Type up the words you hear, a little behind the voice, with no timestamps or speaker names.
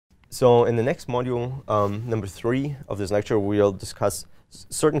So in the next module, number 3 of this lecture, we'll discuss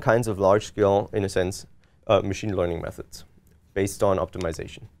certain kinds of large-scale, in a sense, machine learning methods based on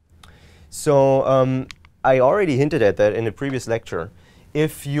optimization. So I already hinted at that in a previous lecture.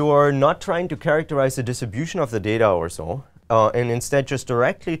 If you're not trying to characterize the distribution of the data or so, and instead just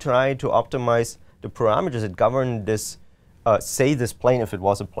directly try to optimize the parameters that govern this, say this plane if it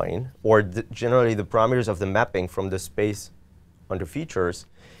was a plane, or generally the parameters of the mapping from the space onto features,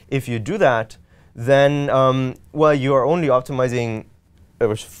 if you do that, then, well, you are only optimizing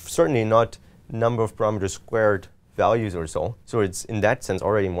certainly not number of parameters squared values or so. So it's, in that sense,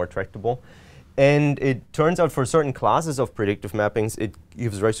 already more tractable. And it turns out for certain classes of predictive mappings, it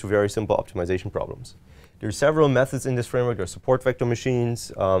gives rise to very simple optimization problems. There are several methods in this framework. There are support vector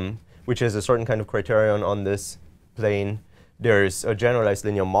machines, which has a certain kind of criterion on this plane. There's generalized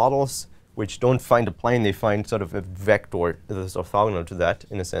linear models, which don't find a plane. They find sort of a vector that is orthogonal to that,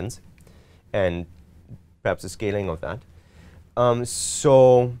 in a sense, and perhaps a scaling of that.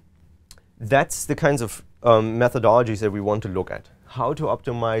 So that's the kinds of methodologies that we want to look at. How to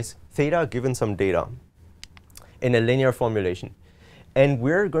optimize theta given some data in a linear formulation. And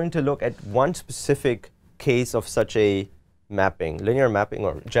we're going to look at one specific case of such a mapping, linear mapping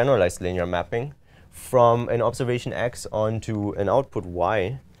or generalized linear mapping, from an observation x onto an output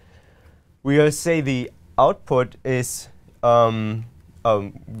y. We'll say the output is, we'll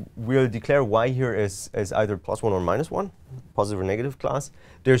declare y here as either +1 or -1, positive or negative class.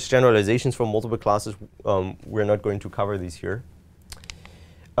 There's generalizations from multiple classes. We're not going to cover these here.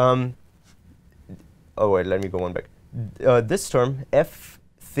 Oh, wait, let me go one back. This term, f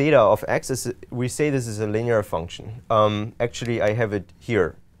theta of x, we say this is a linear function. Actually, I have it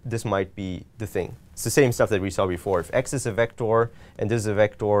here. This might be the thing. It's the same stuff that we saw before. If x is a vector and this is a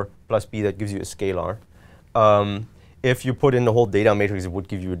vector plus b, that gives you a scalar. If you put in the whole data matrix, it would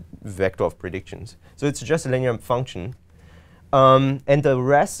give you a vector of predictions. So it's just a linear function. And the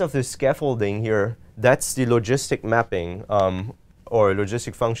rest of the scaffolding here, that's the logistic mapping or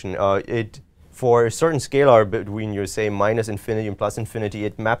logistic function. For a certain scalar between, you say, -infinity and +infinity,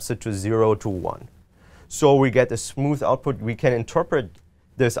 it maps it to 0 to 1. So we get a smooth output. We can interpret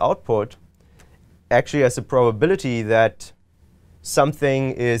this output actually as a probability that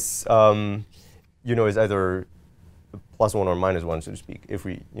something is, is either +1 or -1, so to speak. If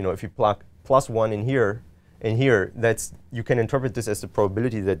you plug +1 in here and here, you can interpret this as the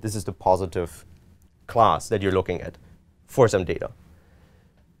probability that this is the positive class that you're looking at for some data.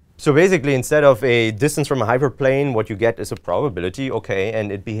 So basically, instead of a distance from a hyperplane, what you get is a probability, OK,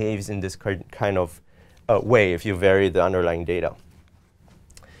 and it behaves in this kind of way if you vary the underlying data.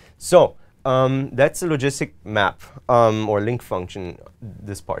 So that's a logistic map or link function,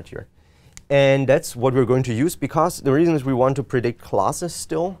 this part here. And that's what we're going to use, because the reason is we want to predict classes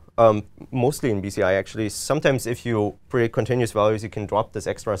still, mostly in BCI, actually. Sometimes if you predict continuous values, you can drop this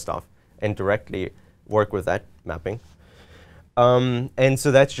extra stuff and directly work with that mapping. And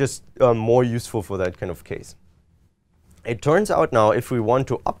so that's just more useful for that kind of case. It turns out now, if we want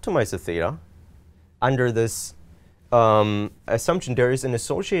to optimize the theta, under this assumption, there is an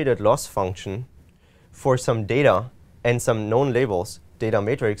associated loss function for some data and some known labels, data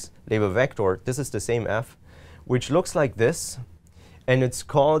matrix, label vector. This is the same f, which looks like this. And it's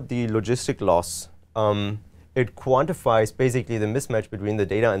called the logistic loss. It quantifies basically the mismatch between the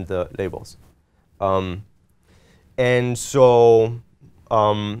data and the labels. And so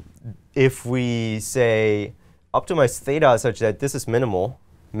if we say optimize theta such that this is minimal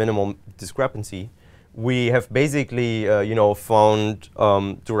discrepancy, we have basically found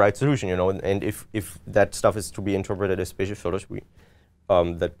the right solution. And if that stuff is to be interpreted as spatial filters,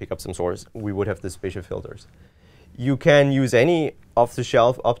 that pick up some source, we would have the spatial filters. You can use any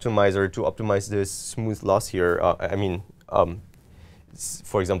off-the-shelf optimizer to optimize this smooth loss here.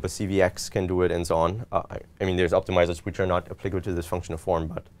 For example, CVX can do it and so on. There's optimizers which are not applicable to this functional form,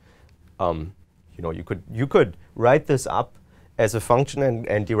 but you could write this up as a function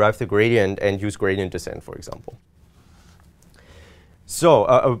and derive the gradient and use gradient descent, for example.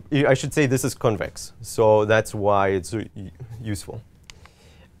 So I should say this is convex, so that's why it's useful.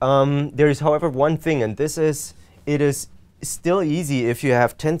 There is, however, one thing, and this is, it is still easy if you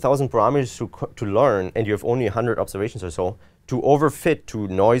have 10,000 parameters to learn and you have only 100 observations or so, to overfit to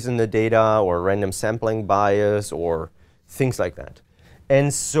noise in the data or random sampling bias or things like that.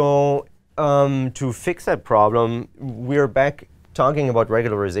 And so to fix that problem, we're back talking about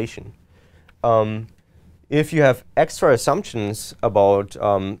regularization. If you have extra assumptions about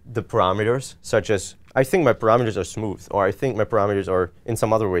the parameters, such as I think my parameters are smooth, or I think my parameters are in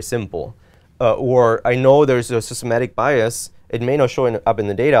some other way simple, or I know there's a systematic bias It may not show up in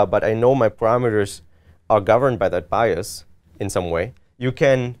the data, but I know my parameters are governed by that bias in some way. You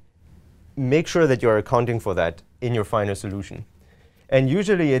can make sure that you're accounting for that in your final solution. And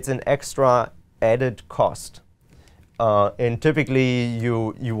usually it's an extra added cost. And typically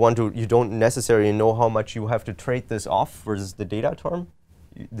you don't necessarily know how much you have to trade this off versus the data term.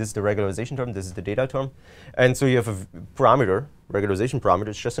 This is the regularization term, this is the data term. And so you have a parameter, regularization parameter,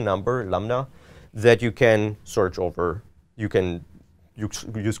 it's just a number, lambda, that you can search over. You can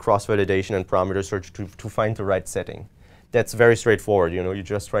use cross-validation and parameter search to find the right setting. That's very straightforward. You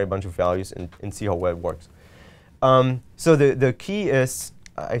just try a bunch of values and see how well it works. So the key is,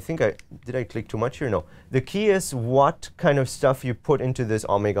 did I click too much here? No. The key is what kind of stuff you put into this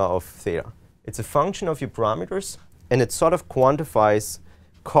omega of theta. It's a function of your parameters, and it sort of quantifies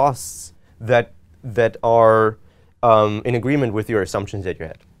costs that are in agreement with your assumptions that you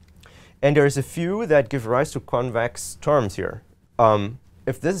had. And there's a few that give rise to convex terms here.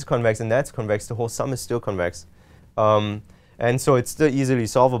 If this is convex and that's convex, the whole sum is still convex. And so it's still easily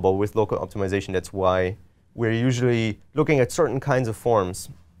solvable with local optimization. That's why we're usually looking at certain kinds of forms.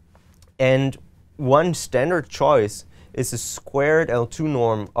 And one standard choice is a squared L2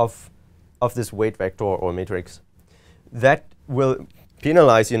 norm of this weight vector or matrix. That will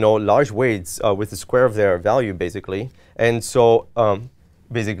penalize large weights with the square of their value, basically. And so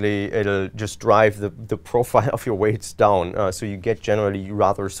basically, it'll just drive the profile of your weights down. So you get generally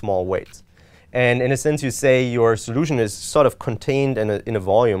rather small weights. And in a sense, you say your solution is sort of contained in a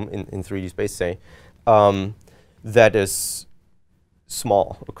volume in 3D space, say, that is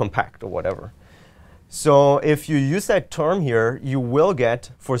small or compact or whatever. So if you use that term here, you will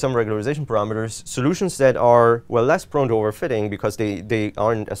get, for some regularization parameters, solutions that are, well, less prone to overfitting because they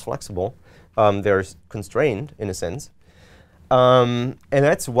aren't as flexible. They're constrained, in a sense. And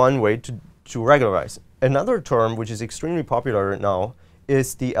that's one way to regularize. Another term, which is extremely popular now,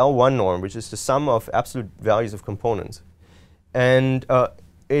 is the L1 norm, which is the sum of absolute values of components. And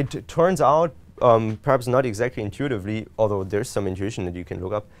it turns out, perhaps not exactly intuitively, although there's some intuition that you can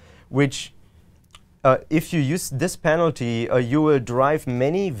look up, which if you use this penalty, you will drive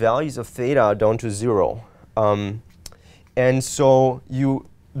many values of theta down to 0. And so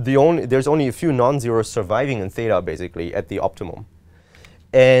there's only a few non-zeros surviving in theta, basically, at the optimum.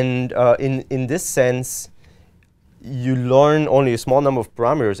 And in this sense, you learn only a small number of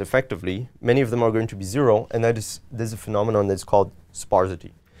parameters effectively. Many of them are going to be 0, and there's a phenomenon that's called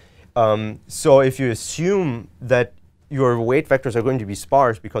sparsity. So if you assume that your weight vectors are going to be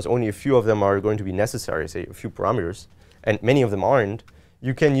sparse because only a few of them are going to be necessary, say a few parameters, and many of them aren't,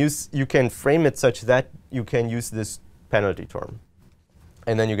 you can frame it such that you can use this penalty term.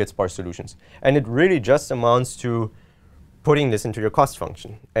 And then you get sparse solutions. And it really just amounts to putting this into your cost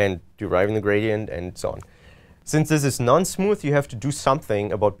function and deriving the gradient and so on. Since this is non-smooth, you have to do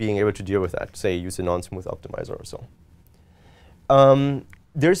something about being able to deal with that. Say, use a non-smooth optimizer or so.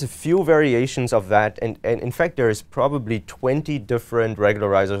 There's a few variations of that. And in fact, there's probably 20 different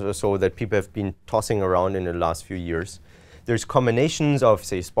regularizers or so that people have been tossing around in the last few years. There's combinations of,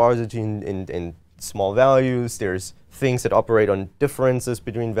 say, sparsity and small values. There's things that operate on differences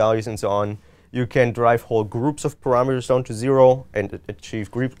between values and so on. You can drive whole groups of parameters down to 0 and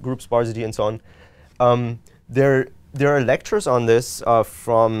achieve group sparsity and so on. There are lectures on this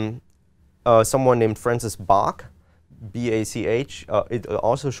from someone named Francis Bach, B-A-C-H. It will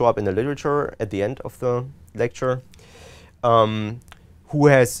also show up in the literature at the end of the lecture, who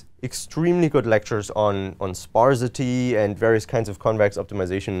has extremely good lectures on sparsity and various kinds of convex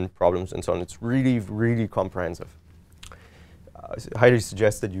optimization problems and so on. It's really, really comprehensive. I highly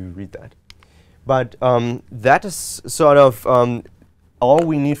suggest that you read that. But that is sort of all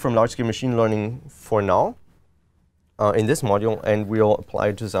we need from large-scale machine learning for now in this module, and we'll apply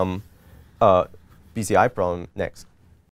it to some BCI problem next.